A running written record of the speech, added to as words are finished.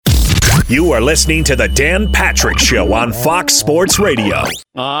You are listening to the Dan Patrick Show on Fox Sports Radio.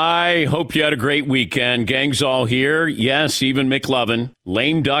 I hope you had a great weekend. Gang's all here. Yes, even McLovin.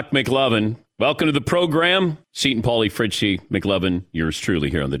 Lame duck McLovin. Welcome to the program. Seton, Paulie, Fritchie, McLovin, yours truly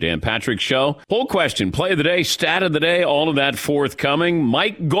here on the Dan Patrick Show. Poll question, play of the day, stat of the day, all of that forthcoming.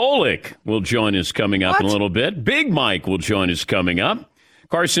 Mike Golic will join us coming up in a little bit. Big Mike will join us coming up.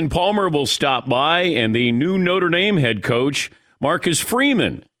 Carson Palmer will stop by, and the new Notre Dame head coach, Marcus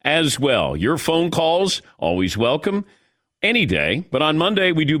Freeman, as well. Your phone calls, always welcome, any day. But on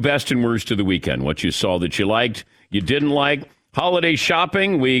Monday, we do best and worst of the weekend. What you saw that you liked, you didn't like. Holiday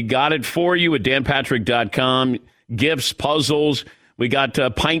shopping, we got it for you at danpatrick.com. Gifts, puzzles. We got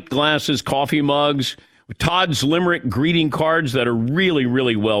pint glasses, coffee mugs, Todd's Limerick greeting cards that are really,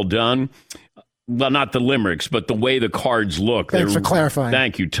 really well done. Well, not the limericks, but the way the cards look. Thanks for clarifying.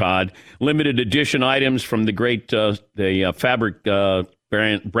 Thank you, Todd. Limited edition items from the great fabric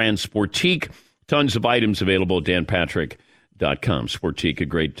brand Sportique. Tons of items available at danpatrick.com. Sportique, a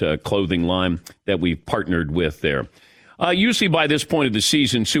great clothing line that we've partnered with there. Usually by this point of the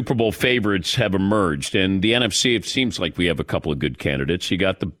season, Super Bowl favorites have emerged. And the NFC, it seems like we have a couple of good candidates. You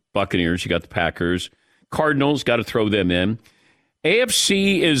got the Buccaneers, you got the Packers. Cardinals, got to throw them in.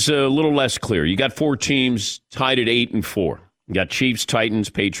 AFC is a little less clear. You got four teams tied at 8-4. You got Chiefs, Titans,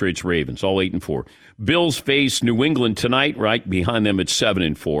 Patriots, Ravens, all 8-4. Bills face New England tonight, right behind them at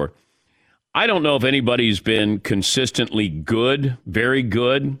 7-4. I don't know if anybody's been consistently good, very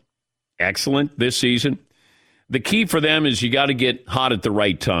good, excellent this season. The key for them is you got to get hot at the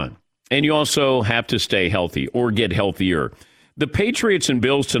right time. And you also have to stay healthy or get healthier. The Patriots and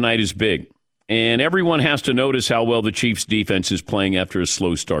Bills tonight is big. And everyone has to notice how well the Chiefs' defense is playing after a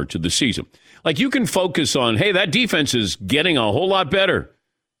slow start to the season. Like, you can focus on, hey, that defense is getting a whole lot better.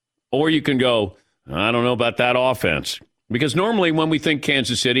 Or you can go, I don't know about that offense. Because normally when we think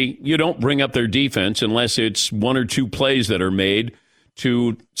Kansas City, you don't bring up their defense unless it's one or two plays that are made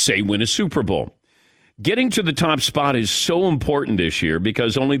to, say, win a Super Bowl. Getting to the top spot is so important this year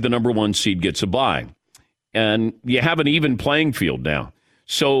because only the number one seed gets a bye. And you have an even playing field now.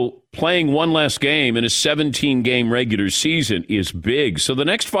 So playing one less game in a 17-game regular season is big. So the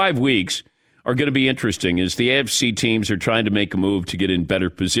next 5 weeks are going to be interesting as the AFC teams are trying to make a move to get in better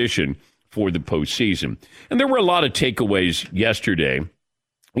position for the postseason. And there were a lot of takeaways yesterday.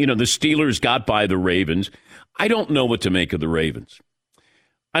 You know, the Steelers got by the Ravens. I don't know what to make of the Ravens.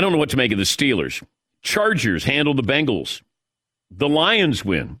 I don't know what to make of the Steelers. Chargers handle the Bengals. The Lions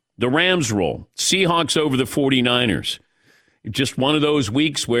win. The Rams roll. Seahawks over the 49ers. Just one of those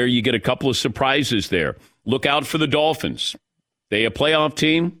weeks where you get a couple of surprises there. Look out for the Dolphins. They a playoff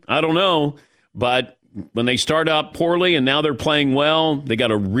team? I don't know. But when they start out poorly and now they're playing well, they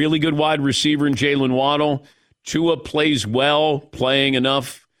got a really good wide receiver in Jalen Waddle. Tua plays well, playing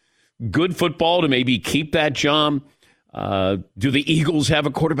enough good football to maybe keep that job. Do the Eagles have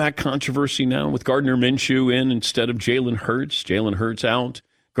a quarterback controversy now with Gardner Minshew in instead of Jalen Hurts? Jalen Hurts out.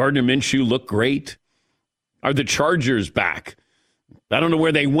 Gardner Minshew looked great. Are the Chargers back? I don't know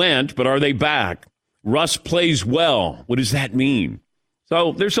where they went, but are they back? Russ plays well. What does that mean?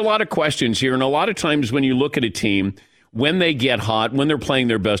 So there's a lot of questions here, and a lot of times when you look at a team, when they get hot, when they're playing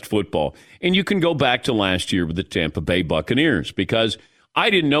their best football, and you can go back to last year with the Tampa Bay Buccaneers, because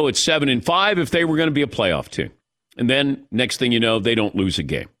I didn't know at 7-5 if they were going to be a playoff team. And then next thing you know, they don't lose a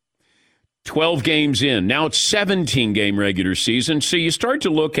game. 12 games in. Now it's 17-game regular season. So you start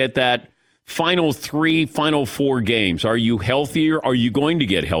to look at that final 3, final 4 games. Are you healthier? Are you going to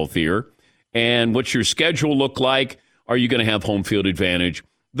get healthier? And what's your schedule look like? Are you going to have home field advantage?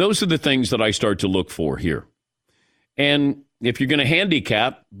 Those are the things that I start to look for here. And if you're going to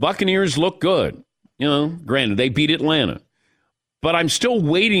handicap, Buccaneers look good. You know, granted, they beat Atlanta. But I'm still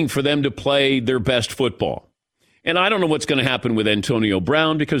waiting for them to play their best football. And I don't know what's going to happen with Antonio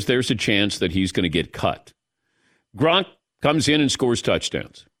Brown because there's a chance that he's going to get cut. Gronk comes in and scores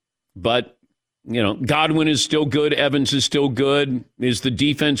touchdowns. But, you know, Godwin is still good. Evans is still good. Is the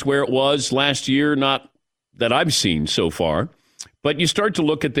defense where it was last year? Not that I've seen so far. But you start to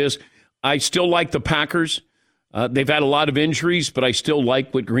look at this. I still like the Packers. They've had a lot of injuries, but I still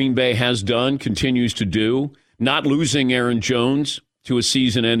like what Green Bay has done, continues to do. Not losing Aaron Jones to a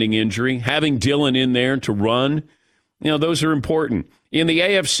season-ending injury, having Dillon in there to run. You know, those are important. In the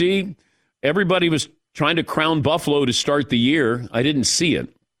AFC, everybody was trying to crown Buffalo to start the year. I didn't see it.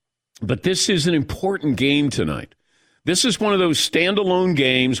 But this is an important game tonight. This is one of those standalone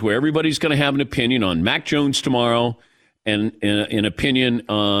games where everybody's going to have an opinion on Mac Jones tomorrow and an opinion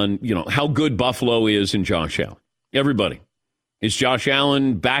on, you know, how good Buffalo is in Josh Allen. Everybody. Is Josh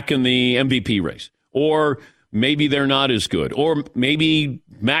Allen back in the MVP race? Or maybe they're not as good. Or maybe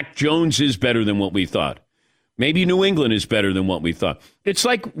Mac Jones is better than what we thought. Maybe New England is better than what we thought. It's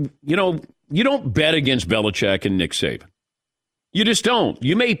like, you don't bet against Belichick and Nick Saban. You just don't.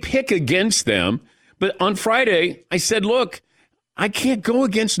 You may pick against them, but on Friday, I said, look, I can't go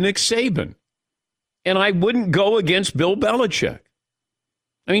against Nick Saban. And I wouldn't go against Bill Belichick.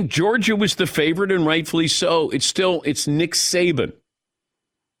 I mean, Georgia was the favorite, and rightfully so. It's Nick Saban.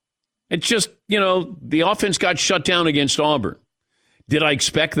 It's just, the offense got shut down against Auburn. Did I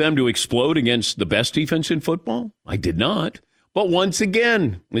expect them to explode against the best defense in football? I did not. But once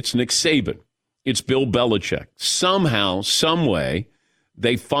again, it's Nick Saban. It's Bill Belichick. Somehow, some way,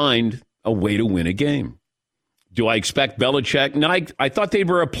 they find a way to win a game. Do I expect Belichick? No, I thought they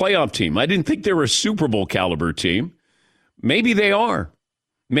were a playoff team. I didn't think they were a Super Bowl caliber team. Maybe they are.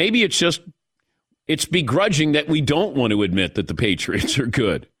 Maybe it's begrudging that we don't want to admit that the Patriots are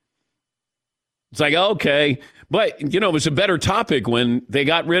good. It's like, okay. But, it was a better topic when they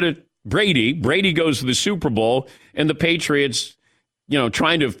got rid of Brady. Brady goes to the Super Bowl, and the Patriots,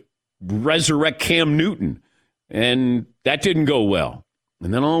 trying to resurrect Cam Newton. And that didn't go well.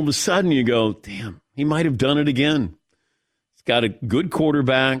 And then all of a sudden you go, damn, he might have done it again. He's got a good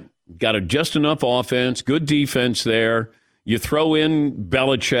quarterback, got just enough offense, good defense there. You throw in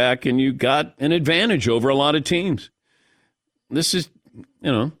Belichick, and you got an advantage over a lot of teams. This is,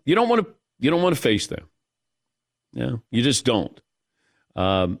 you don't want to face them. Yeah, you just don't.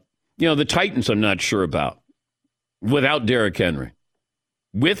 The Titans I'm not sure about without Derrick Henry.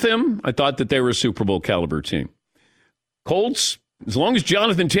 With him, I thought that they were a Super Bowl caliber team. Colts, as long as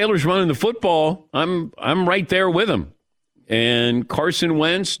Jonathan Taylor's running the football, I'm right there with him. And Carson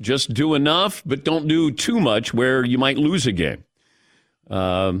Wentz, just do enough, but don't do too much where you might lose a game.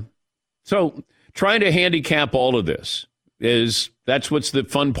 So trying to handicap all of this that's what's the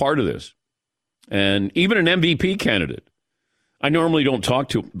fun part of this. And even an MVP candidate, I normally don't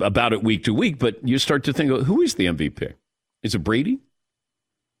talk about it week to week, but you start to think, who is the MVP? Is it Brady?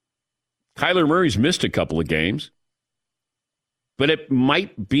 Kyler Murray's missed a couple of games, but it's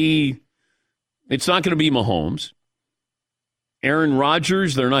not going to be Mahomes. Aaron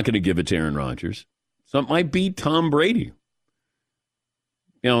Rodgers, they're not going to give it to Aaron Rodgers. So it might be Tom Brady.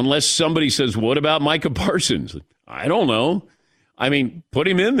 Unless somebody says, what about Micah Parsons? I don't know. I mean, put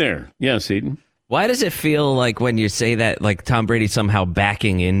him in there. Yes, Eden. Why does it feel like when you say that, like Tom Brady somehow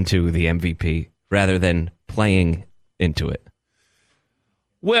backing into the MVP rather than playing into it?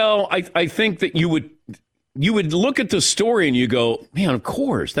 Well, I think that you would look at the story and you go, man, of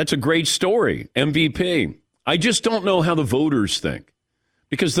course, that's a great story, MVP. I just don't know how the voters think,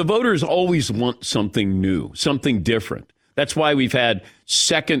 because the voters always want something new, something different. That's why we've had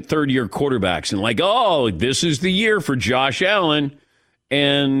second, third-year quarterbacks and this is the year for Josh Allen.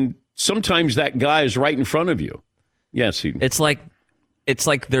 And sometimes that guy is right in front of you. Yes, it's like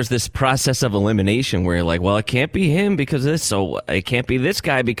there's this process of elimination where you're like, well, it can't be him because of this, so it can't be this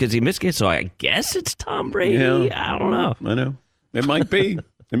guy because he missed it, so I guess it's Tom Brady. Yeah, I don't know. I know. It might be.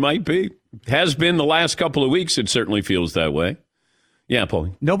 It might be. Has been the last couple of weeks. It certainly feels that way. Yeah,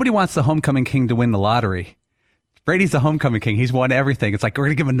 Paulie. Nobody wants the homecoming king to win the lottery. Brady's the homecoming king. He's won everything. It's like, we're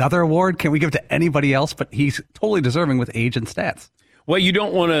going to give him another award. Can we give it to anybody else? But he's totally deserving with age and stats. Well, you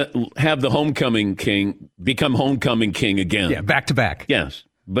don't want to have the homecoming king become homecoming king again. Yeah, back to back. Yes,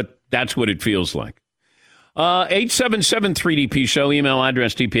 but that's what it feels like. 877-3DP Show. Email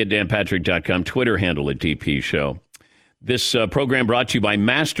address dp@danpatrick.com. Twitter handle at DP Show. This program brought to you by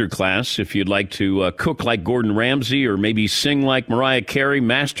Masterclass. If you'd like to cook like Gordon Ramsay or maybe sing like Mariah Carey,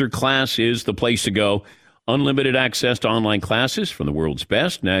 Masterclass is the place to go. Unlimited access to online classes from the world's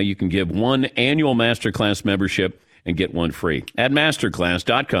best. Now you can give one annual Masterclass membership and get one free at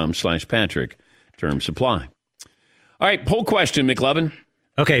masterclass.com/Patrick. Terms apply. All right, poll question, McLovin.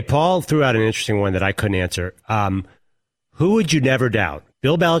 Okay, Paul threw out an interesting one that I couldn't answer. Who would you never doubt,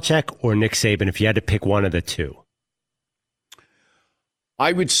 Bill Belichick or Nick Saban, if you had to pick one of the two?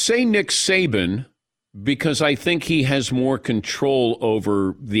 I would say Nick Saban, because I think he has more control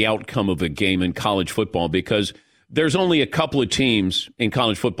over the outcome of a game in college football, because there's only a couple of teams in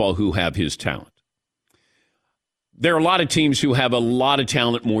college football who have his talent. There are a lot of teams who have a lot of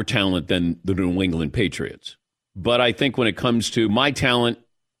talent, more talent than the New England Patriots. But I think when it comes to my talent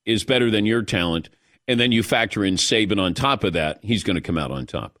is better than your talent, and then you factor in Saban on top of that, he's going to come out on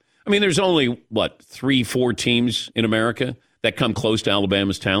top. I mean, there's only, 3-4 teams in America that come close to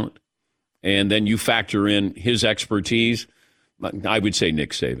Alabama's talent. And then you factor in his expertise, I would say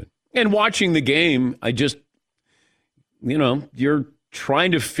Nick Saban. And watching the game, I just, you're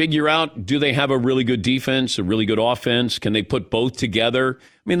trying to figure out, do they have a really good defense, a really good offense? Can they put both together?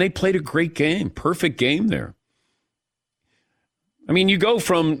 I mean, they played a great game, perfect game there. I mean, you go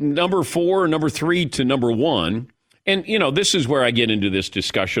from number 4, number 3 to number 1. And, this is where I get into this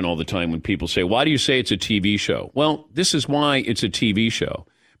discussion all the time when people say, why do you say it's a TV show? Well, this is why it's a TV show.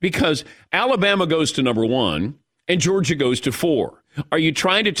 Because Alabama goes to number 1 and Georgia goes to 4. Are you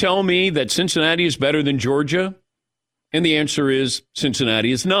trying to tell me that Cincinnati is better than Georgia? And the answer is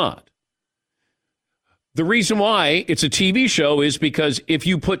Cincinnati is not. The reason why it's a TV show is because if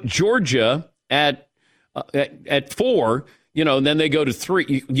you put Georgia at 4, then they go to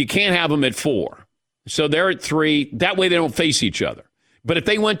 3. You can't have them at 4. So they're at 3. That way they don't face each other. But if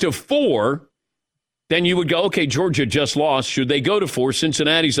they went to 4, then you would go, okay, Georgia just lost. Should they go to 4?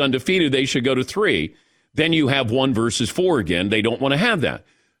 Cincinnati's undefeated. They should go to 3. Then you have 1 versus 4 again. They don't want to have that.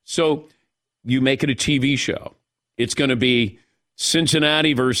 So you make it a TV show. It's going to be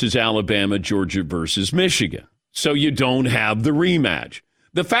Cincinnati versus Alabama, Georgia versus Michigan. So you don't have the rematch.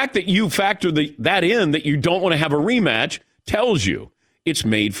 The fact that you factor that in, that you don't want to have a rematch, tells you it's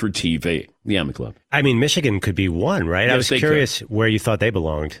made for TV. Yeah, McLeod. I mean, Michigan could be 1, right? Yes, I was curious where you thought they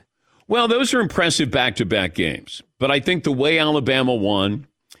belonged. Well, those are impressive back-to-back games. But I think the way Alabama won,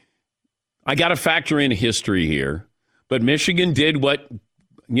 I got to factor in history here. But Michigan did what,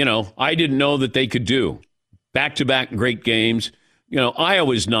 I didn't know that they could do. Back-to-back great games.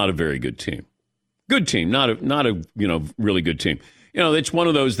 Iowa's not a very good team. Good team, not a really good team. It's one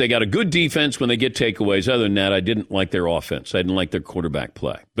of those, they got a good defense when they get takeaways. Other than that, I didn't like their offense. I didn't like their quarterback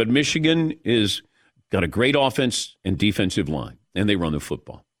play. But Michigan is got a great offense and defensive line, and they run the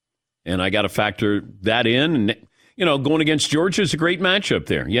football. And I got to factor that in. And, going against Georgia is a great matchup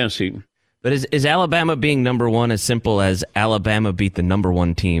there. Yes, Heaton. But is Alabama being number 1 as simple as Alabama beat the number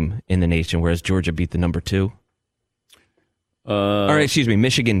 1 team in the nation, whereas Georgia beat the number 2?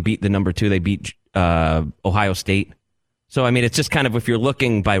 Michigan beat the number 2. They beat Ohio State. So, I mean, it's just kind of, if you're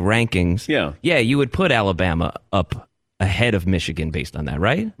looking by rankings, you would put Alabama up ahead of Michigan based on that,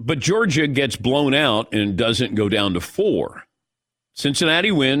 right? But Georgia gets blown out and doesn't go down to 4.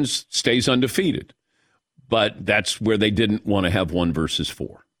 Cincinnati wins, stays undefeated. But that's where they didn't want to have 1 versus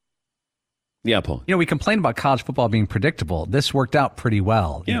 4. Yeah, Paul. We complain about college football being predictable. This worked out pretty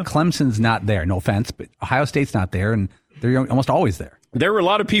well. Yeah. Clemson's not there, no offense, but Ohio State's not there, and they're almost always there. There were a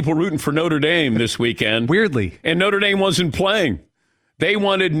lot of people rooting for Notre Dame this weekend. Weirdly. And Notre Dame wasn't playing. They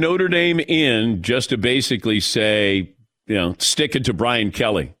wanted Notre Dame in just to basically say, stick it to Brian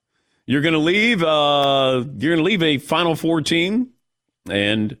Kelly. You're going to leave a Final Four team.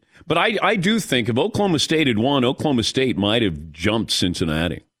 But I do think if Oklahoma State had won, Oklahoma State might have jumped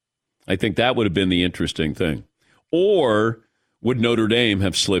Cincinnati. I think that would have been the interesting thing. Or would Notre Dame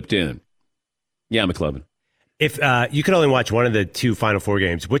have slipped in? Yeah, McLevin. If you could only watch one of the 2 Final Four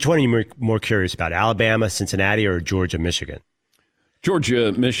games, which one are you more curious about, Alabama, Cincinnati, or Georgia, Michigan?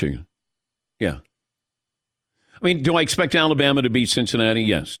 Georgia, Michigan. Yeah. I mean, do I expect Alabama to beat Cincinnati?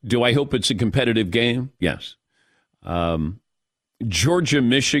 Yes. Do I hope it's a competitive game? Yes. Georgia,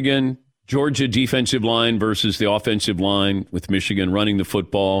 Michigan, Georgia defensive line versus the offensive line with Michigan running the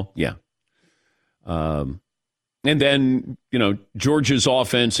football. Yeah. And then, Georgia's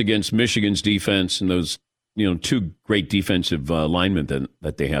offense against Michigan's defense and those, 2 great defensive linemen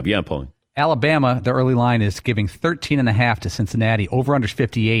that they have. Yeah, Paul. Alabama, the early line is giving 13.5 to Cincinnati. Over-under's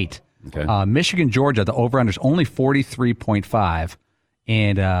 58. Okay. Michigan, Georgia, the over-under's only 43.5.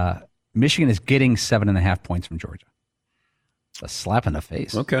 And Michigan is getting 7.5 points from Georgia. It's a slap in the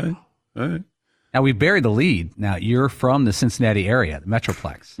face. Okay. All right. Now, we buried the lead. Now, you're from the Cincinnati area, the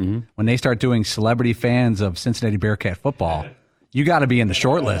Metroplex. Mm-hmm. When they start doing celebrity fans of Cincinnati Bearcat football, you got to be in the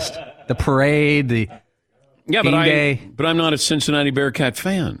short list. The parade, the day. But I'm not a Cincinnati Bearcat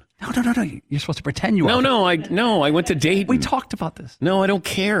fan. No. You're supposed to pretend you are. No. I went to Dayton. We talked about this. No, I don't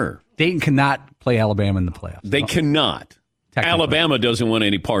care. Dayton cannot play Alabama in the playoffs. They cannot. Alabama doesn't want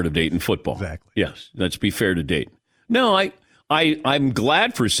any part of Dayton football. Exactly. Yes, let's be fair to Dayton. No, I'm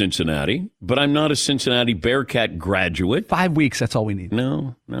glad for Cincinnati, but I'm not a Cincinnati Bearcat graduate. 5 weeks, that's all we need.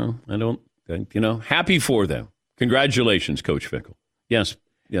 No, I don't. Happy for them. Congratulations, Coach Fickle. Yes,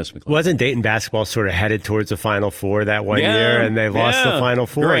 McLeod. Wasn't Dayton basketball sort of headed towards the Final Four that one year, and they lost the Final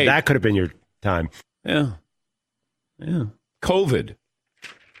Four? Great. That could have been your time. Yeah.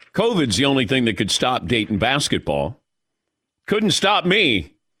 COVID's the only thing that could stop Dayton basketball. Couldn't stop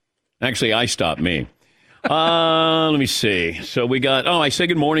me. Actually, I stopped me. Let me see. So we got, I say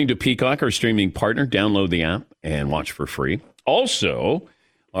good morning to Peacock, our streaming partner. Download the app and watch for free. Also,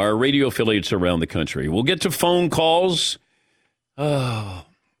 our radio affiliates around the country. We'll get to phone calls.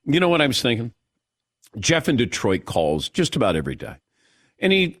 You know what I was thinking? Jeff in Detroit calls just about every day.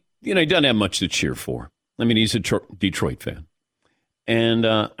 And he doesn't have much to cheer for. I mean, he's a Detroit fan. And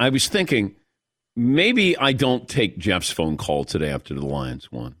I was thinking, maybe I don't take Jeff's phone call today after the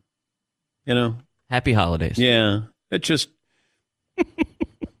Lions won. Happy holidays. Yeah. It just,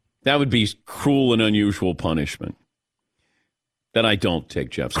 that would be cruel and unusual punishment. That I don't take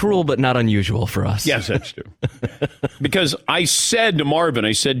Jeff's cruel, call. But not unusual for us. Yes, that's true. Because I said to Marvin,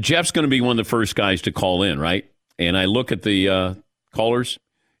 I said, Jeff's going to be one of the first guys to call in, right? And I look at the callers,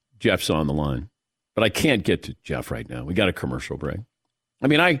 Jeff's on the line. But I can't get to Jeff right now. We got a commercial break. I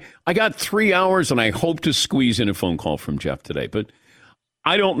mean, I got 3 hours, and I hope to squeeze in a phone call from Jeff today. But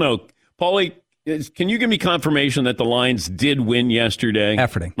I don't know. Paulie, can you give me confirmation that the Lions did win yesterday?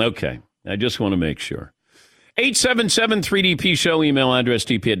 Efforting. Okay. I just want to make sure. 877-3DP-SHOW, email address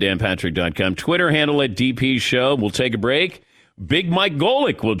dp@danpatrick.com, Twitter handle @DP-SHOW. We'll take a break. Big Mike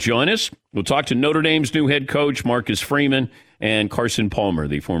Golic will join us. We'll talk to Notre Dame's new head coach, Marcus Freeman, and Carson Palmer,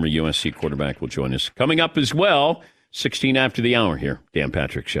 the former USC quarterback, will join us. Coming up as well, 16 after the hour here, Dan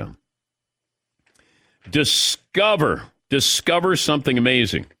Patrick Show. Discover something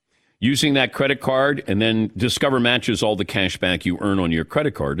amazing. Using that credit card, and then Discover matches all the cash back you earn on your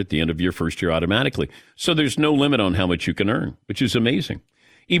credit card at the end of your first year automatically. So there's no limit on how much you can earn, which is amazing.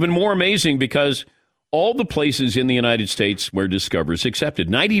 Even more amazing because all the places in the United States where Discover is accepted,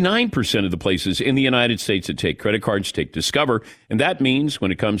 99% of the places in the United States that take credit cards take Discover. And that means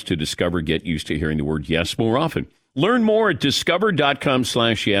when it comes to Discover, get used to hearing the word yes more often. Learn more at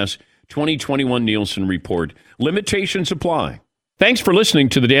discover.com/yes, 2021 Nielsen Report. Limitations apply. Thanks for listening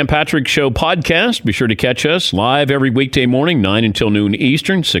to the Dan Patrick Show podcast. Be sure to catch us live every weekday morning, 9 until noon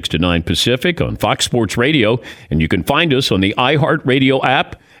Eastern, 6 to 9 Pacific on Fox Sports Radio. And you can find us on the iHeartRadio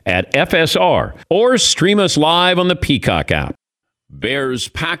app at FSR or stream us live on the Peacock app.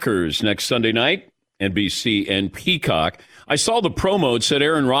 Bears-Packers next Sunday night, NBC and Peacock. I saw the promo. It said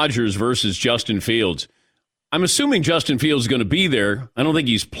Aaron Rodgers versus Justin Fields. I'm assuming Justin Fields is going to be there. I don't think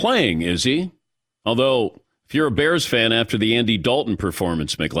he's playing, is he? Although, if you're a Bears fan after the Andy Dalton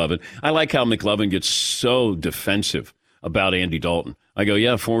performance, McLovin, I like how McLovin gets so defensive about Andy Dalton. I go,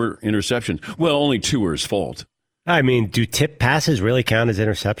 yeah, 4 interceptions. Well, only 2 are his fault. I mean, do tip passes really count as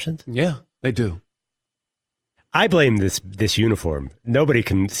interceptions? Yeah, they do. I blame this uniform. Nobody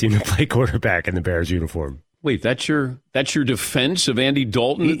can seem to play quarterback in the Bears uniform. Wait, that's your defense of Andy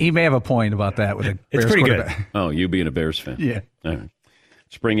Dalton? He may have a point about that with a Bears pretty quarterback. good. Oh, you being a Bears fan. Yeah. All right.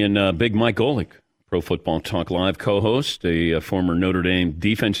 Let's bring in Big Mike Golic, Pro Football Talk Live co-host, a former Notre Dame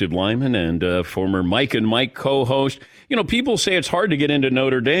defensive lineman, and former Mike and Mike co-host. You know, people say it's hard to get into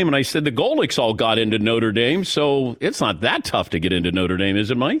Notre Dame, and I said the Golics all got into Notre Dame, so it's not that tough to get into Notre Dame, is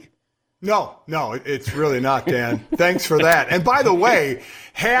it, Mike? No, it's really not, Dan. Thanks for that. And by the way,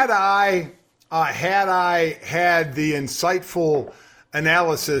 had I had the insightful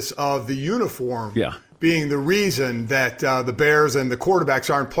analysis of the uniform being the reason that the Bears and the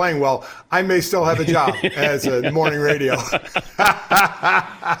quarterbacks aren't playing well, I may still have a job as a morning radio.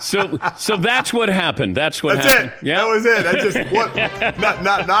 So that's what happened. That's happened. It. Yeah. That was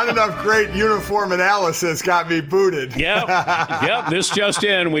it. Not enough great uniform analysis got me booted. Yep. This just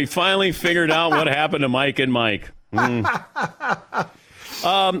in. We finally figured out what happened to Mike and Mike.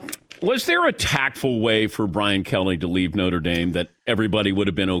 Was there a tactful way for Brian Kelly to leave Notre Dame that everybody would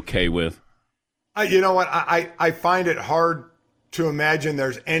have been okay with? You know what? I find it hard to imagine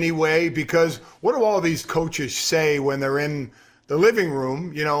there's any way, because what do all these coaches say when they're in the living room,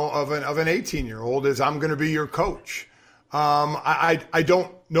 of an 18-year-old is, I'm going to be your coach. I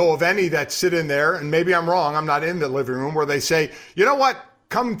don't know of any that sit in there, and maybe I'm wrong, I'm not in the living room, where they say, you know what,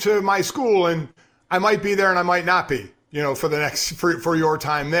 come to my school and I might be there and I might not be, for the next, for your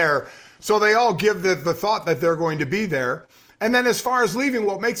time there. So they all give the thought that they're going to be there. And then as far as leaving,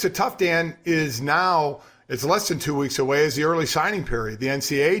 what makes it tough, Dan, is now it's less than 2 weeks away is the early signing period. The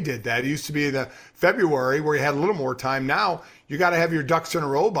NCAA did that. It used to be the February where you had a little more time. Now you got to have your ducks in a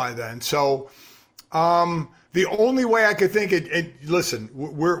row by then. So the only way I could think listen,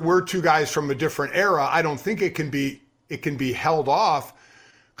 we're two guys from a different era. I don't think it can be held off.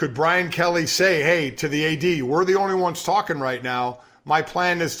 Could Brian Kelly say, hey, to the AD, we're the only ones talking right now. My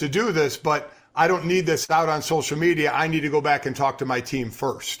plan is to do this, but I don't need this out on social media. I need to go back and talk to my team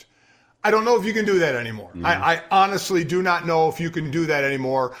first. I don't know if you can do that anymore. Mm-hmm. I honestly do not know if you can do that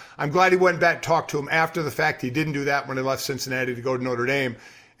anymore. I'm glad he went back and talked to him after the fact. He didn't do that when he left Cincinnati to go to Notre Dame,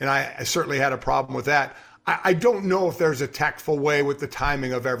 and I certainly had a problem with that. I don't know if there's a tactful way with the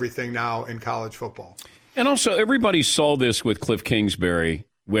timing of everything now in college football. And also, everybody saw this with Cliff Kingsbury,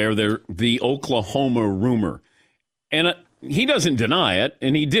 where the Oklahoma rumor. And he doesn't deny it,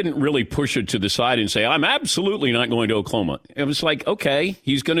 and he didn't really push it to the side and say, I'm absolutely not going to Oklahoma. It was like, okay,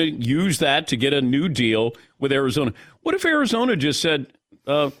 he's going to use that to get a new deal with Arizona. What if Arizona just said,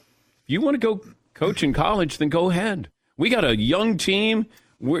 you want to go coach in college, then go ahead. We got a young team.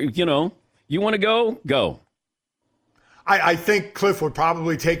 You want to go. I think Cliff would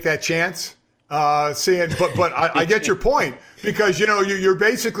probably take that chance. But I get your point, because you're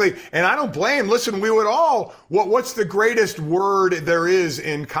basically, and I don't blame. Listen, we would all. What's the greatest word there is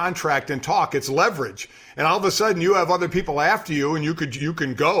in contract and talk? It's leverage. And all of a sudden, you have other people after you, and you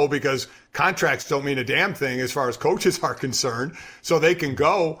can go, because contracts don't mean a damn thing as far as coaches are concerned. So they can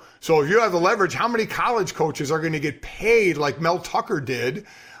go. So if you have the leverage, how many college coaches are going to get paid like Mel Tucker did?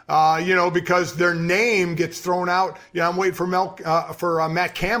 Because their name gets thrown out. I'm waiting for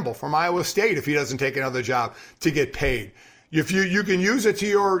Matt Campbell from Iowa State, if he doesn't take another job, to get paid. If you can use it to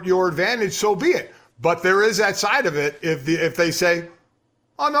your advantage, so be it. But there is that side of it. If they say,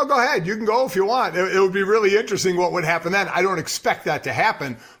 oh, no, go ahead, you can go if you want. It would be really interesting what would happen then. I don't expect that to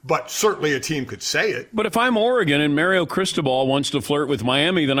happen, but certainly a team could say it. But if I'm Oregon and Mario Cristobal wants to flirt with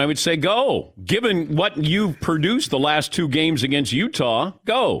Miami, then I would say go. Given what you've produced the last 2 games against Utah,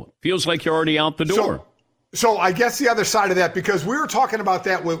 go. Feels like you're already out the door. So I guess the other side of that, because we were talking about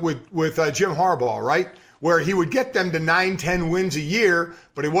that with Jim Harbaugh, right? Where he would get them to 9-10 wins a year,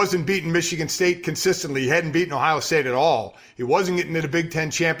 but he wasn't beating Michigan State consistently. He hadn't beaten Ohio State at all. He wasn't getting to the Big Ten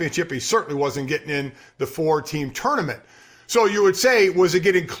championship. He certainly wasn't getting in the 4-team tournament. So you would say, was it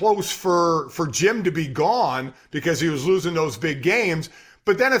getting close for Jim to be gone because he was losing those big games?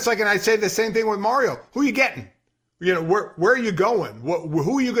 But then it's like, and I'd say the same thing with Mario. Who are you getting? Where are you going?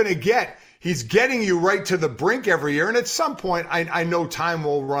 Who are you going to get? He's getting you right to the brink every year. And at some point, I know time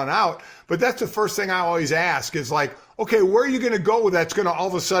will run out. But that's the first thing I always ask is like, okay, where are you going to go that's going to all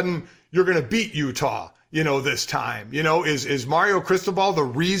of a sudden you're going to beat Utah, this time? Is Mario Cristobal the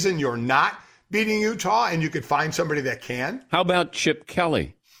reason you're not beating Utah and you could find somebody that can? He about Chip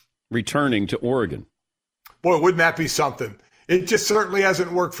Kelly returning to Oregon? Boy, wouldn't that be something? It just certainly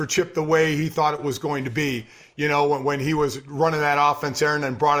hasn't worked for Chip the way he thought it was going to be. When he was running that offense there and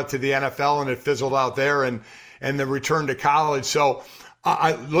then brought it to the NFL and it fizzled out there and the return to college. So,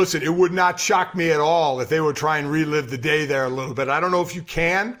 listen, it would not shock me at all if they would try and relive the day there a little bit. I don't know if you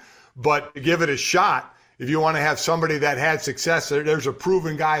can, but give it a shot. If you want to have somebody that had success, there's a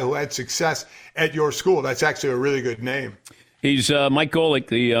proven guy who had success at your school. That's actually a really good name. He's Mike Golic,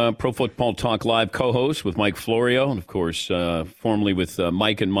 the Pro Football Talk Live co-host with Mike Florio, and, of course, formerly with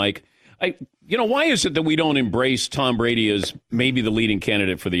Mike and Mike. Why is it that we don't embrace Tom Brady as maybe the leading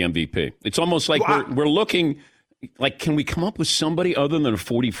candidate for the MVP? It's almost like we're looking like, can we come up with somebody other than a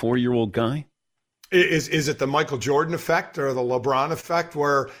 44-year-old guy? Is it the Michael Jordan effect or the LeBron effect,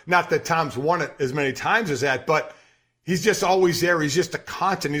 where not that Tom's won it as many times as that, but he's just always there. He's just a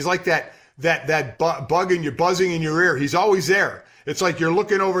constant. He's like that bug in your buzzing in your ear. He's always there. It's like you're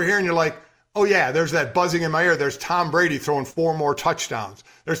looking over here and you're like, oh yeah, there's that buzzing in my ear. There's Tom Brady throwing 4 more touchdowns.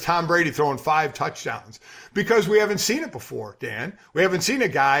 There's Tom Brady throwing 5 touchdowns, because we haven't seen it before, Dan. We haven't seen a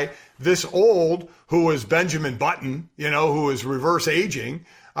guy this old who is Benjamin Button, who is reverse aging,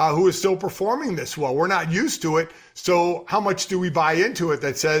 who is still performing this well. We're not used to it. So how much do we buy into it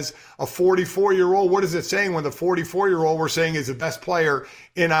that says a 44-year-old? What is it saying when the 44-year-old we're saying is the best player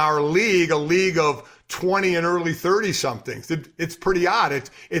in our league, a league of 20 and early 30-somethings? It's pretty odd.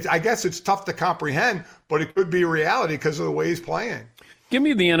 I guess it's tough to comprehend, but it could be reality because of the way he's playing. Give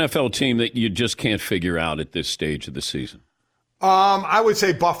me the NFL team that you just can't figure out at this stage of the season. I would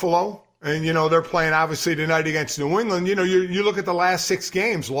say Buffalo. And, they're playing obviously tonight against New England. You look at the last 6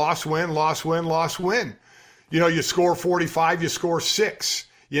 games, loss, win, loss, win, loss, win. You score 45, you score 6.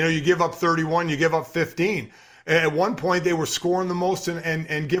 You give up 31, you give up 15. At one point, they were scoring the most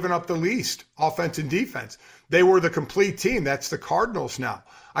and giving up the least, offense and defense. They were the complete team. That's the Cardinals now.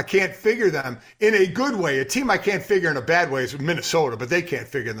 I can't figure them in a good way. A team I can't figure in a bad way is Minnesota, but they can't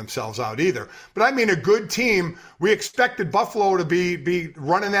figure themselves out either. But I mean, a good team. We expected Buffalo to be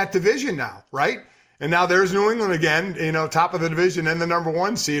running that division now, right? And now there's New England again, top of the division and the number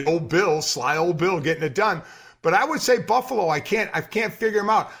 1 seed. Old Bill, sly old Bill, getting it done. But I would say Buffalo, I can't figure him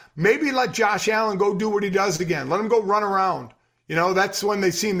out. Maybe let Josh Allen go do what he does again. Let him go run around. That's when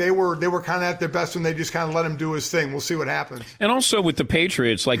they seemed they were kind of at their best, when they just kind of let him do his thing. We'll see what happens. And also with the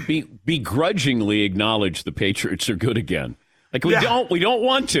Patriots, like begrudgingly acknowledge the Patriots are good again. Like we don't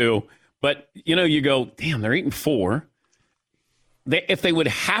want to, but you go, damn, they're 8-4. If they would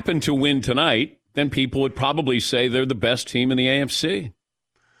happen to win tonight, then people would probably say they're the best team in the AFC.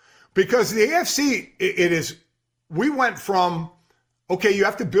 Because the AFC, it is. We went from, okay, you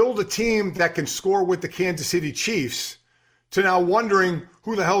have to build a team that can score with the Kansas City Chiefs, to now wondering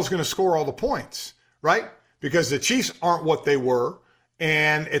who the hell is going to score all the points, right? Because the Chiefs aren't what they were,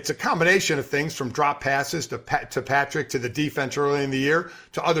 And it's a combination of things, from drop passes to Patrick, to the defense early in the year,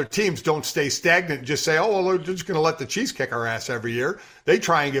 to other teams don't stay stagnant and just say, oh, well, we're just going to let the Chiefs kick our ass every year. They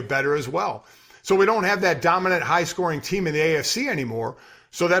try and get better as well. So we don't have that dominant, high-scoring team in the AFC anymore.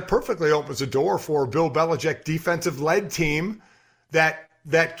 So that perfectly opens the door for a Bill Belichick defensive-led team that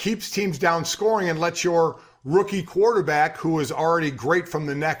keeps teams down scoring and lets your rookie quarterback, who is already great from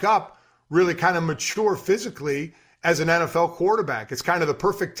the neck up, really kind of mature physically as an NFL quarterback. It's kind of the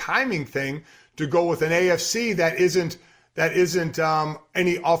perfect timing thing to go with an AFC that isn't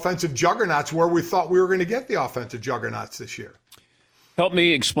any offensive juggernauts, where we thought we were going to get the offensive juggernauts this year. Help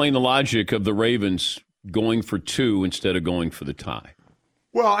me explain the logic of the Ravens going for 2 instead of going for the tie.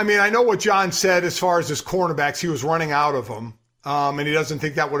 Well, I mean, I know what John said as far as his cornerbacks. He was running out of them, and he doesn't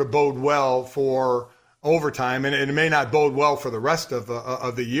think that would have bode well for overtime, and it may not bode well for the rest of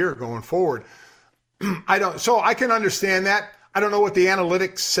the year going forward. So I can understand that. I don't know what the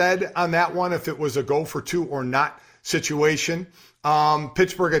analytics said on that one, if it was a go for 2 or not situation.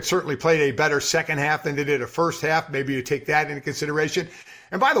 Pittsburgh had certainly played a better second half than they did a first half. Maybe you take that into consideration.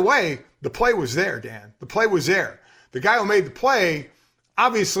 And by the way, the play was there, Dan. The play was there. The guy who made the play,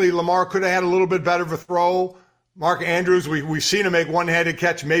 obviously Lamar could have had a little bit better of a throw. Mark Andrews, we've seen him make one-handed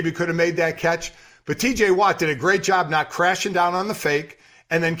catch, maybe could have made that catch. But TJ Watt did a great job not crashing down on the fake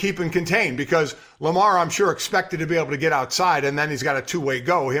and then keeping contained, because Lamar, I'm sure, expected to be able to get outside, and then he's got a two-way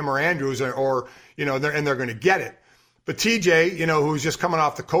go, him or Andrews, or they're going to get it. But TJ, who's just coming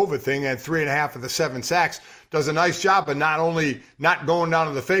off the COVID thing, and 3.5 of the 7 sacks, does a nice job of not only not going down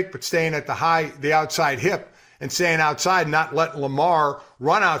to the fake, but staying at the outside hip and staying outside, not letting Lamar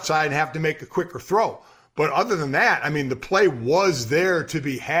run outside and have to make a quicker throw. But other than that, I mean, the play was there to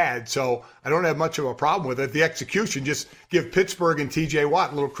be had, so I don't have much of a problem with it. The execution, just give Pittsburgh and T.J.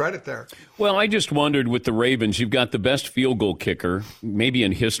 Watt a little credit there. Well, I just wondered, with the Ravens, you've got the best field goal kicker, maybe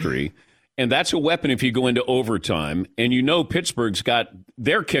in history, and that's a weapon if you go into overtime. And Pittsburgh's got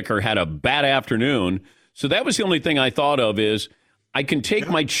their kicker had a bad afternoon, so that was the only thing I thought of is I can take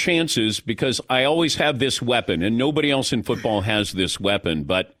my chances because I always have this weapon, and nobody else in football has this weapon,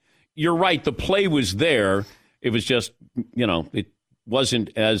 but you're right. The play was there. It was just, it wasn't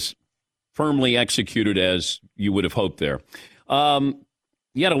as firmly executed as you would have hoped there.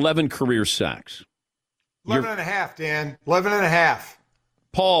 You had 11 career sacks. 11 and a half, Dan. 11 and a half.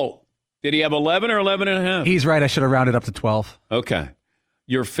 Paul, did he have 11 or 11 and a half? He's right. I should have rounded up to 12. Okay.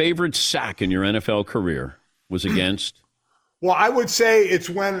 Your favorite sack in your NFL career was against? Well, I would say it's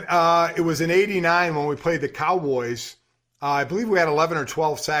when it was in '89 when we played the Cowboys. I believe we had 11 or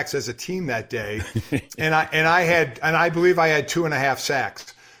 12 sacks as a team that day, and I believe I had 2.5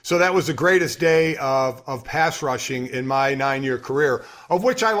 sacks. So that was the greatest day of pass rushing in my 9-year career, of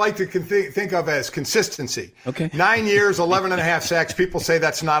which I like to think of as consistency. Okay. 9 years, 11.5 sacks. People say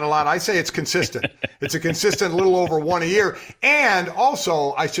that's not a lot. I say it's consistent. It's a consistent little over 1 a year. And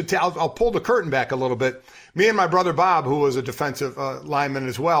also, I'll pull the curtain back a little bit. Me and my brother Bob, who was a defensive lineman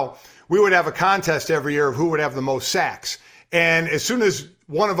as well, we would have a contest every year of who would have the most sacks. And as soon as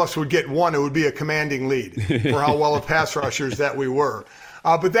one of us would get one, it would be a commanding lead for how well of pass rushers that we were.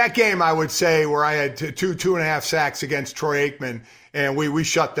 But that game, I would say, where I had 2.5 sacks against Troy Aikman, and we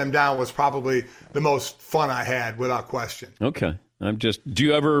shut them down, was probably the most fun I had, without question. Okay. Do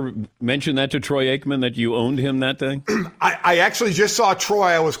you ever mention that to Troy Aikman, that you owned him that day? I actually just saw Troy.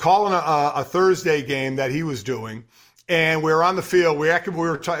 I was calling a Thursday game that he was doing, and we were on the field.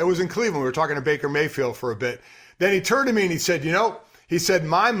 It was in Cleveland. We were talking to Baker Mayfield for a bit. Then he turned to me and he said,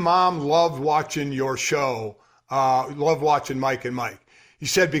 my mom loved watching your show, loved watching Mike and Mike. She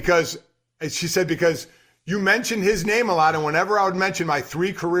said, because you mentioned his name a lot, and whenever I would mention my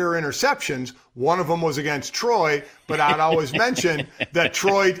 3 career interceptions, one of them was against Troy, but I'd always mention that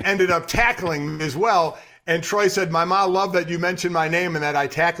Troy ended up tackling me as well. And Troy said, my mom loved that you mentioned my name and that I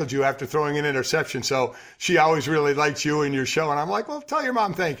tackled you after throwing an interception. So she always really liked you and your show. And I'm like, well, tell your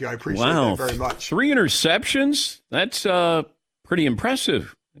mom thank you. I appreciate that very much. 3 interceptions? That's pretty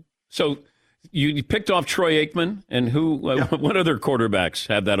impressive. So you picked off Troy Aikman, and what other quarterbacks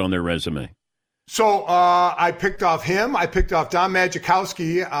have that on their resume? So I picked off him. I picked off Don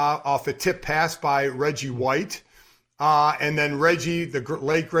Majkowski off a tip pass by Reggie White. And then Reggie, the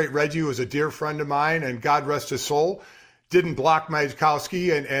late, great Reggie, was a dear friend of mine, and God rest his soul, didn't block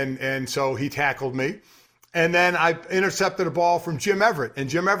Majkowski, and so he tackled me. And then I intercepted a ball from Jim Everett, and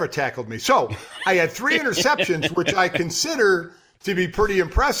Jim Everett tackled me. So I had 3 interceptions, which I consider to be pretty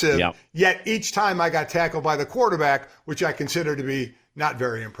impressive, yet each time I got tackled by the quarterback, which I consider to be not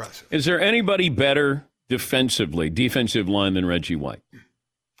very impressive. Is there anybody better defensive line than Reggie White?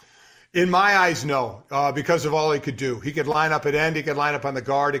 In my eyes, no, because of all he could do. He could line up at end. He could line up on the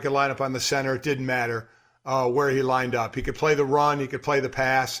guard. He could line up on the center. It didn't matter where he lined up. He could play the run. He could play the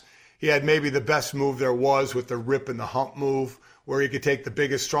pass. He had maybe the best move there was with the rip and the hump move, where he could take the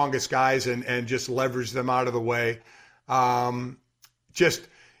biggest, strongest guys and just leverage them out of the way. Sometimes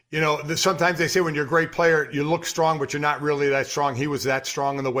they say when you're a great player, you look strong, but you're not really that strong. He was that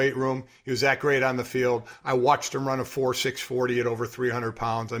strong in the weight room. He was that great on the field. I watched him run a 4.640 at over 300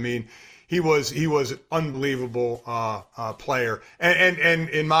 pounds. I mean, he was an unbelievable player. And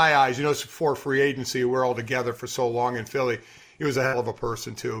in my eyes, before free agency, we're all together for so long in Philly. He was a hell of a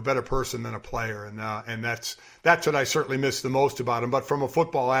person too, a better person than a player, and that's what I certainly miss the most about him. But from a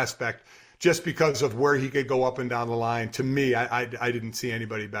football aspect, just because of where he could go up and down the line, to me, I didn't see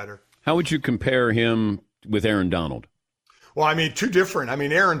anybody better. How would you compare him with Aaron Donald? Well, I mean, two different. I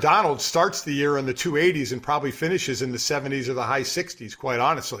mean, Aaron Donald starts the year in the 280s and probably finishes in the 70s or the high 60s, quite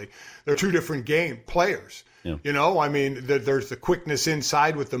honestly. They're two different players. Yeah. I mean, there's the quickness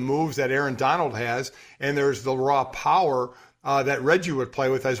inside with the moves that Aaron Donald has, and there's the raw power that Reggie would play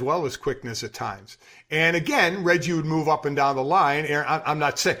with, as well as quickness at times. And again, Reggie would move up and down the line. I'm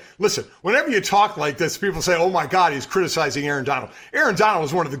not saying, listen, whenever you talk like this, people say, oh my God, he's criticizing Aaron Donald. Aaron Donald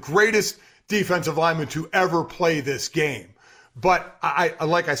is one of the greatest defensive linemen to ever play this game. But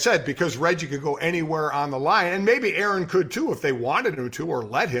like I said, because Reggie could go anywhere on the line, and maybe Aaron could too if they wanted him to or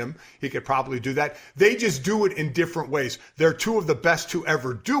let him, he could probably do that. They just do it in different ways. They're two of the best to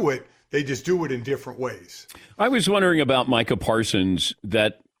ever do it. They just do it in different ways. I was wondering about Micah Parsons,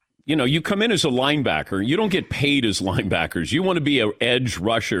 that, you come in as a linebacker. You don't get paid as linebackers. You want to be an edge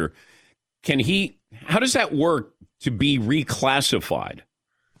rusher. How does that work to be reclassified?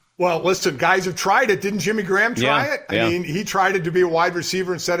 Well, listen, guys have tried it. Didn't Jimmy Graham try it? I mean, he tried it to be a wide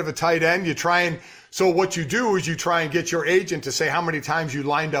receiver instead of a tight end. So what you do is you try and get your agent to say how many times you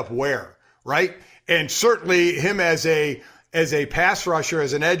lined up where, right? And certainly him as a pass rusher,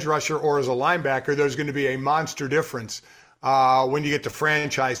 as an edge rusher, or as a linebacker, there's going to be a monster difference when you get to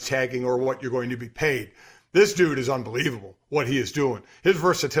franchise tagging or what you're going to be paid. This dude is unbelievable, what he is doing. His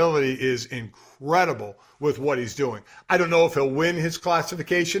versatility is incredible with what he's doing. I don't know if he'll win his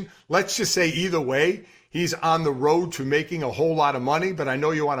classification. Let's just say either way, he's on the road to making a whole lot of money, but I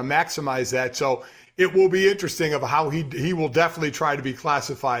know you want to maximize that. So it will be interesting of how he will definitely try to be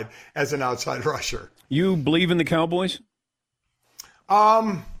classified as an outside rusher. You believe in the Cowboys?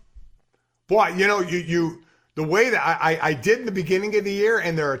 Boy, the way that I did in the beginning of the year,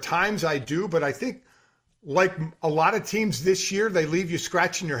 and there are times I do, but I think like a lot of teams this year, they leave you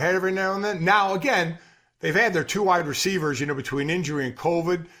scratching your head every now and then. Now, again, they've had their two wide receivers, between injury and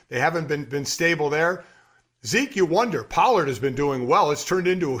COVID. They haven't been stable there. Zeke, you wonder. Pollard has been doing well. It's turned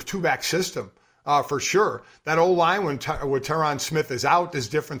into a two-back system for sure. That O-line when Tyron Smith is out is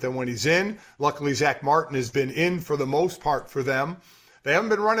different than when he's in. Luckily, Zach Martin has been in for the most part for them. They haven't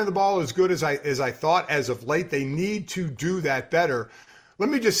been running the ball as good as I thought as of late. They need to do that better. Let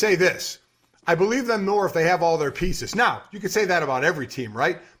me just say this. I believe them more if they have all their pieces. Now, you could say that about every team,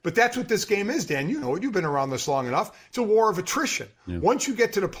 right? But that's what this game is, Dan. You know it. You've been around this long enough. It's a war of attrition. Yeah. Once you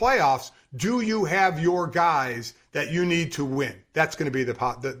get to the playoffs, do you have your guys that you need to win? That's going to be the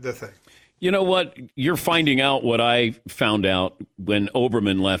thing. You know what? You're finding out what I found out when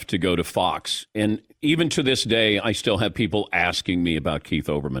Oberman left to go to Fox. And even to this day, I still have people asking me about Keith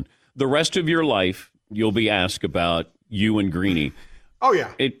Oberman. The rest of your life, you'll be asked about you and Greeny. Oh,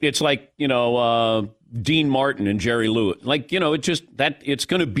 yeah. It's like, Dean Martin and Jerry Lewis. Like, it's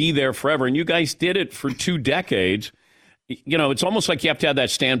going to be there forever. And you guys did it for 2 decades. It's almost like you have to have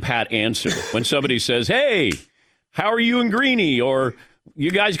that stand pat answer when somebody says, hey, how are you and Greeny? Or you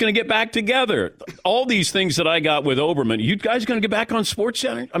guys going to get back together? All these things that I got with Oberman, you guys going to get back on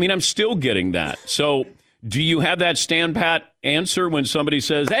SportsCenter? I mean, I'm still getting that. So do you have that stand pat answer when somebody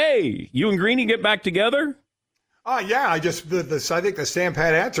says, hey, you and Greeny get back together? Yeah, I think the stand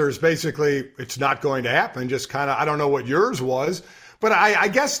pat answer is basically it's not going to happen. Just kind of, I don't know what yours was, but I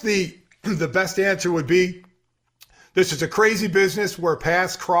guess the best answer would be this is a crazy business where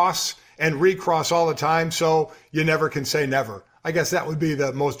paths cross and recross all the time, so you never can say never. I guess that would be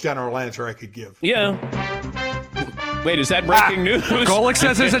the most general answer I could give. Yeah. Wait, is that breaking news? Golic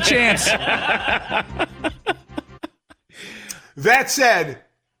says there's a chance. That said,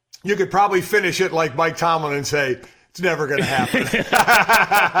 you could probably finish it like Mike Tomlin and say, it's never going to happen.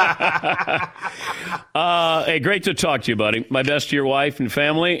 Hey, great to talk to you, buddy. My best to your wife and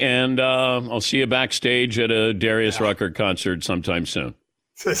family, and I'll see you backstage at a Darius Rucker concert sometime soon.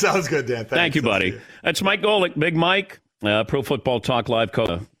 Sounds good, Dan. Thank you, buddy. That's Mike Golic, Big Mike, Pro Football Talk Live.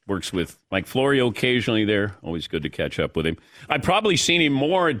 Works with Mike Florio occasionally there. Always good to catch up with him. I've probably seen him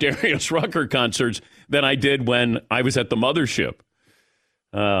more at Darius Rucker concerts than I did when I was at the mothership.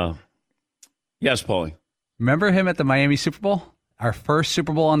 Yes, Paulie. Remember him at the Miami Super Bowl? Our first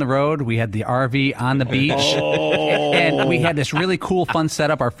Super Bowl on the road. We had the RV on the beach. And we had this really cool, fun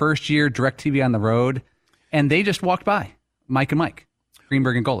setup our first year, DirecTV on the road. And they just walked by, Mike and Mike.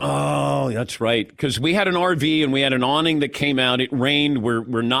 Greenberg and Golic. Oh, that's right. Because we had an RV and we had an awning that came out. It rained.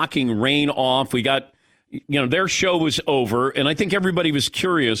 We're knocking rain off. We got, their show was over. And I think everybody was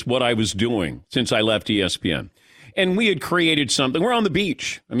curious what I was doing since I left ESPN. And we had created something. We're on the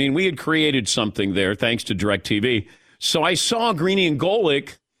beach. I mean, we had created something there thanks to DirecTV. So I saw Greeny and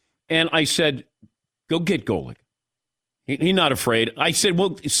Golic and I said, go get Golic. He's not afraid. I said,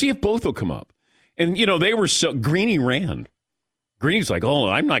 well, see if both will come up. And, they were so, Greeny ran. Green's like, oh,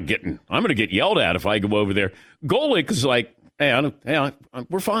 I'm going to get yelled at if I go over there. Golic is like, hey,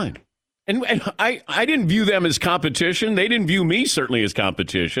 we're fine. And I didn't view them as competition. They didn't view me certainly as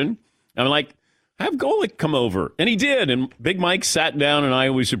competition. I'm like, have Golic come over. And he did. And Big Mike sat down, and I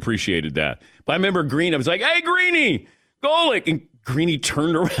always appreciated that. But I remember Green, I was like, hey, Greeny, Golic. And Greeny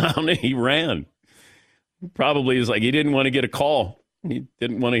turned around and he ran. Probably is like he didn't want to get a call. He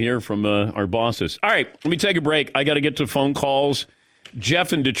didn't want to hear from our bosses. All right, let me take a break. I got to get to phone calls.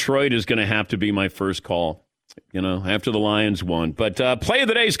 Jeff in Detroit is going to have to be my first call, after the Lions won. But Play of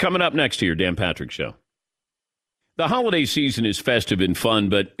the Day is coming up next to your Dan Patrick Show. The holiday season is festive and fun,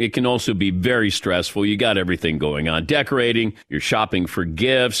 but it can also be very stressful. You got everything going on. Decorating, you're shopping for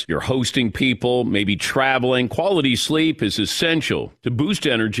gifts, you're hosting people, maybe traveling. Quality sleep is essential to boost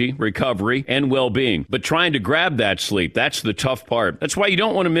energy, recovery, and well-being. But trying to grab that sleep, that's the tough part. That's why you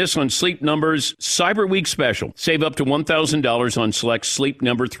don't want to miss on Sleep Number's Cyber Week special. Save up to $1,000 on select Sleep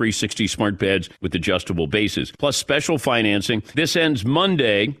Number 360 smart beds with adjustable bases, plus special financing. This ends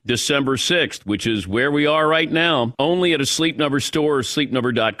Monday, December 6th, which is where we are right now. Only at a Sleep Number store or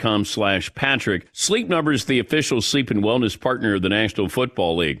sleepnumber.com/Patrick. Sleep Number is the official sleep and wellness partner of the National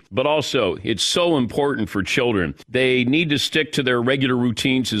Football League. But also, it's so important for children. They need to stick to their regular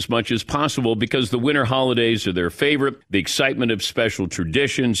routines as much as possible because the winter holidays are their favorite. The excitement of special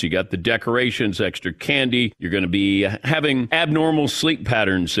traditions. You got the decorations, extra candy. You're going to be having abnormal sleep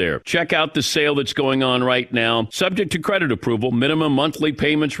patterns there. Check out the sale that's going on right now. Subject to credit approval. Minimum monthly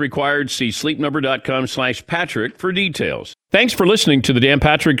payments required. See sleepnumber.com/Patrick for details. Thanks for listening to the Dan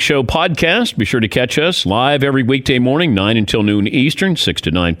Patrick Show podcast. Be sure to catch us live every weekday morning, 9 until noon Eastern, 6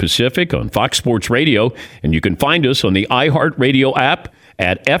 to 9 Pacific on Fox Sports Radio. And you can find us on the iHeartRadio app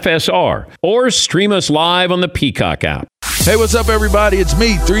at FSR or stream us live on the Peacock app. Hey, what's up, everybody? It's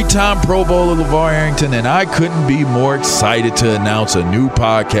me, three-time Pro Bowler LeVar Arrington, and I couldn't be more excited to announce a new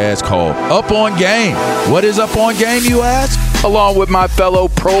podcast called Up On Game. What is Up On Game, you ask? Along with my fellow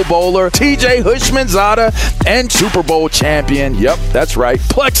Pro Bowler, TJ Hushmanzada, and Super Bowl champion, yep, that's right,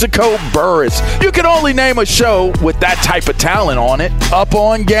 Plexico Burress. You can only name a show with that type of talent on it. Up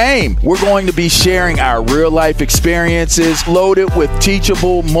On Game. We're going to be sharing our real-life experiences loaded with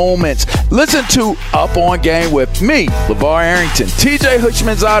teachable moments. Listen to Up On Game with me, LeVar Arrington, TJ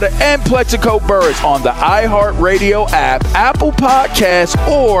Hushmanzada, and Plexico Burress on the iHeartRadio app, Apple Podcasts,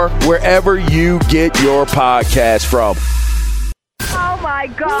 or wherever you get your podcast from. Oh, my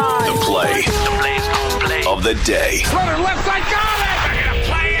God. The play of the day. Runner left side, got it! They're going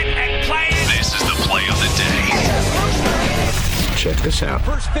to play it and play it. This is the play of the day. Check this out.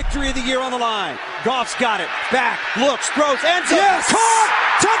 First victory of the year on the line. Goff's got it. Back, looks, throws, end zone. Yes! Caught!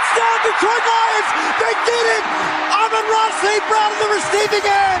 Touchdown, Detroit Lions! They did it! Amon-Ra St. Brown in the receiving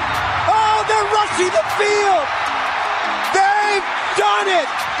end! Oh, they're rushing the field! They've done it!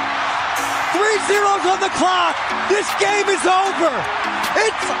 3 zeros on the clock. This game is over.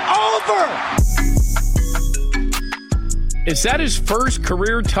 It's over. Is that his first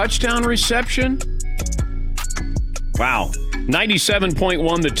career touchdown reception? Wow.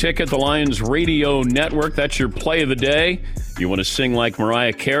 97.1 The Ticket, the Lions radio network. That's your play of the day. You want to sing like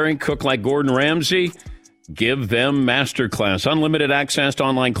Mariah Carey, cook like Gordon Ramsay? Give them Masterclass. Unlimited access to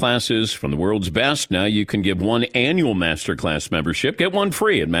online classes from the world's best. Now you can give one annual Masterclass membership. Get one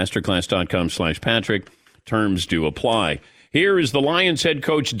free at masterclass.com/Patrick. Terms do apply. Here is the Lions head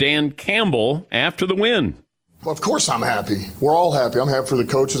coach Dan Campbell after the win. Well, of course I'm happy. We're all happy. I'm happy for the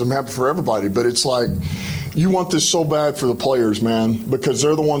coaches. I'm happy for everybody. But it's like you want this so bad for the players, man, because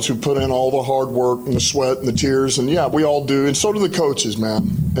they're the ones who put in all the hard work and the sweat and the tears. And, yeah, we all do. And so do the coaches, man.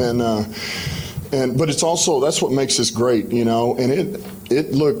 But it's also, that's what makes this great, you know, and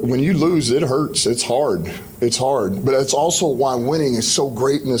Look, when you lose, it hurts. It's hard. It's hard. But it's also why winning is so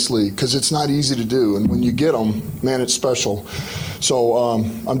great in this league, because it's not easy to do. And when you get them, man, it's special. So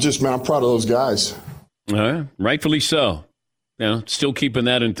I'm proud of those guys. Rightfully so. Still keeping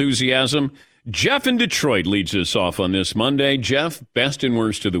that enthusiasm. Jeff in Detroit leads us off on this Monday. Jeff, best and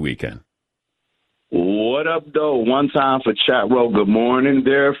worst of the weekend. What up, though? One time for chat row. Good morning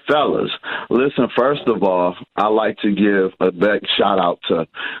there, fellas. Listen, first of all, I like to give a big shout out to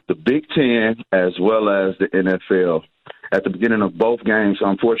the Big Ten as well as the NFL. At the beginning of both games,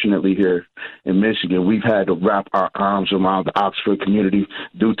 unfortunately here in Michigan, we've had to wrap our arms around the Oxford community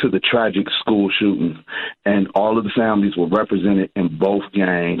due to the tragic school shooting. And all of the families were represented in both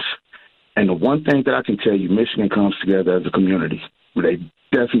games. And the one thing that I can tell you, Michigan comes together as a community. They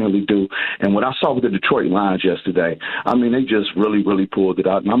definitely do. And what I saw with the Detroit Lions yesterday, they just really, really pulled it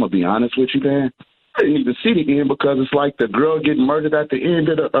out. And I'm going to be honest with you, man. I didn't even see the end because it's like the girl getting murdered at the end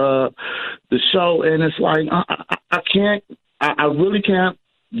of the show. And it's like, I really can't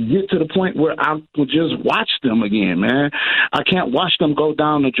get to the point where I will just watch them again, man. I can't watch them go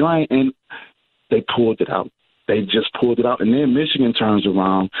down the drain. And they pulled it out. They just pulled it out. And then Michigan turns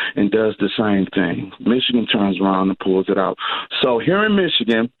around and does the same thing. Michigan turns around and pulls it out. So here in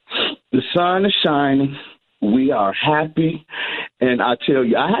Michigan, the sun is shining. We are happy. And I tell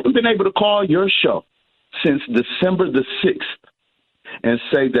you, I haven't been able to call your show since December the 6th and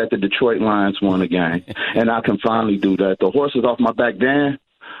say that the Detroit Lions won a game. And I can finally do that. The horse is off my back, Dan.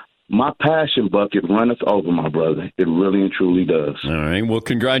 My passion bucket runneth over, my brother. It really and truly does. All right. Well,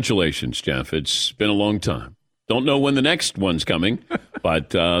 congratulations, Jeff. It's been a long time. Don't know when the next one's coming,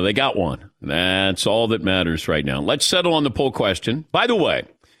 but they got one. That's all that matters right now. Let's settle on the poll question. By the way,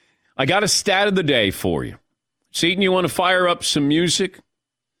 I got a stat of the day for you. Seton, you want to fire up some music?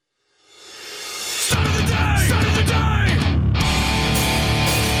 Stat of the day! Stat of the day!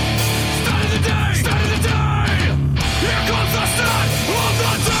 Stat of the day! Stat of the day! Here comes the stat of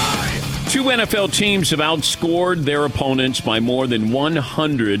the day! 2 NFL teams have outscored their opponents by more than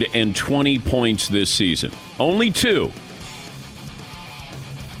 120 points this season. Only 2.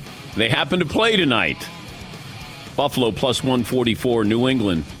 They happen to play tonight. Buffalo plus 144, New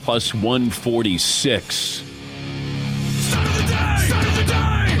England plus 146. Stat of the day! Stat of the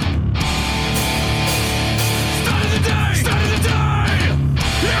day! Stat of the day! Stat of the day!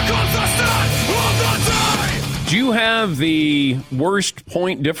 Here comes the stat of the day! Do you have the worst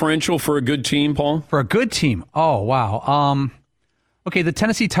point differential for a good team, Paul? For a good team? Oh, wow. Okay, the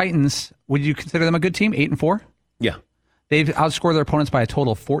Tennessee Titans, would you consider them a good team, 8-4? Yeah. They've outscored their opponents by a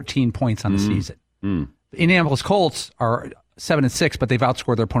total of 14 points on the season. The Indianapolis Colts are 7-6, but they've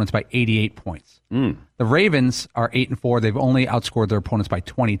outscored their opponents by 88 points. The Ravens are 8-4. They've only outscored their opponents by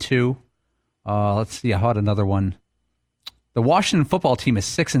 22. Let's see. I had another one. The Washington football team is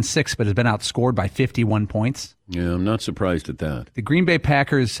 6-6, but has been outscored by 51 points. Yeah, I'm not surprised at that. The Green Bay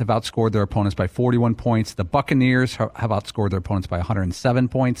Packers have outscored their opponents by 41 points. The Buccaneers have outscored their opponents by 107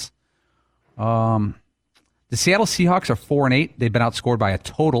 points. The Seattle Seahawks are 4-8. They've been outscored by a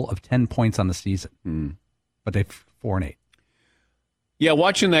total of 10 points on the season. But they're 4-8. Yeah,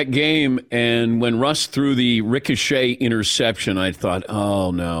 watching that game, and when Russ threw the ricochet interception, I thought,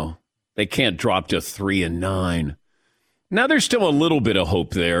 oh, no, they can't drop to 3-9. Now, there's still a little bit of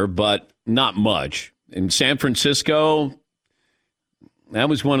hope there, but not much. In San Francisco, that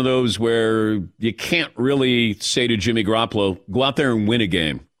was one of those where you can't really say to Jimmy Garoppolo, go out there and win a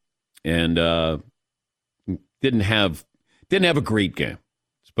game. And didn't have a great game.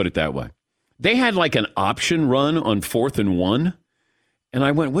 Let's put it that way. They had like an option run on 4th and 1. And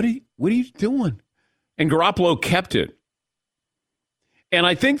I went, what are you doing? And Garoppolo kept it. And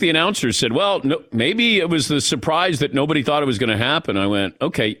I think the announcer said, well, no, maybe it was the surprise that nobody thought it was going to happen. I went,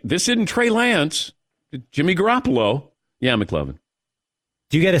 okay, this isn't Trey Lance. Jimmy Garoppolo. Yeah, McLovin.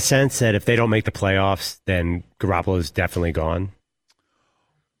 Do you get a sense that if they don't make the playoffs, then Garoppolo's definitely gone?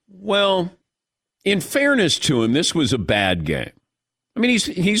 Well, in fairness to him, this was a bad game. I mean,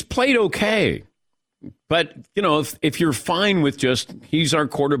 he's played okay. But, you know, if you're fine with just he's our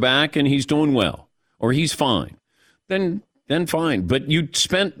quarterback and he's doing well, or he's fine, then fine. But you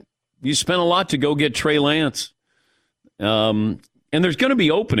spent a lot to go get Trey Lance. And there's going to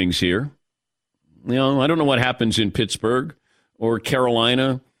be openings here. You know, I don't know what happens in Pittsburgh or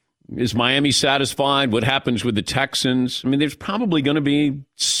Carolina. Is Miami satisfied? What happens with the Texans? I mean, there's probably going to be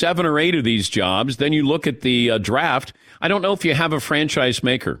 7 or 8 of these jobs. Then you look at the draft. I don't know if you have a franchise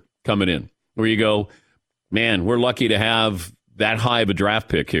maker coming in where you go, man, we're lucky to have that high of a draft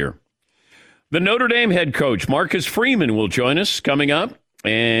pick here. The Notre Dame head coach, Marcus Freeman, will join us coming up.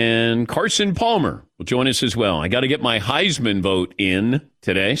 And Carson Palmer will join us as well. I got to get my Heisman vote in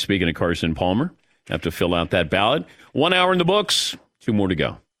today. Speaking of Carson Palmer, have to fill out that ballot. 1 hour in the books, 2 more to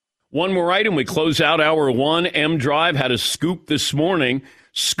go. One more item. We close out hour 1. M Drive had a scoop this morning.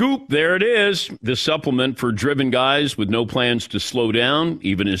 Scoop, there it is. The supplement for driven guys with no plans to slow down,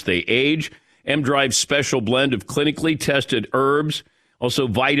 even as they age. M Drive's special blend of clinically tested herbs. Also,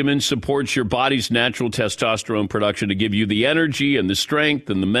 vitamins supports your body's natural testosterone production to give you the energy and the strength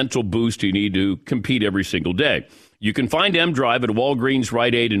and the mental boost you need to compete every single day. You can find M Drive at a Walgreens,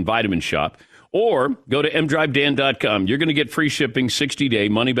 Rite Aid, and Vitamin Shop, or go to mdrivedan.com. You're going to get free shipping, 60-day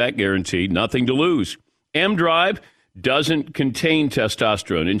money-back guarantee, nothing to lose. M Drive doesn't contain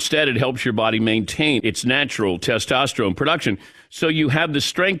testosterone. Instead, it helps your body maintain its natural testosterone production so you have the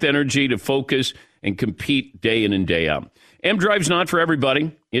strength, energy to focus and compete day in and day out. M-Drive's not for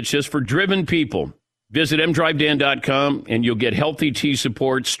everybody. It's just for driven people. Visit mdrivedan.com and you'll get healthy T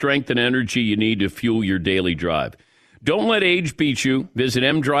support, strength, and energy you need to fuel your daily drive. Don't let age beat you. Visit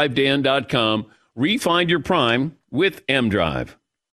mdrivedan.com. Refine your prime with M-Drive.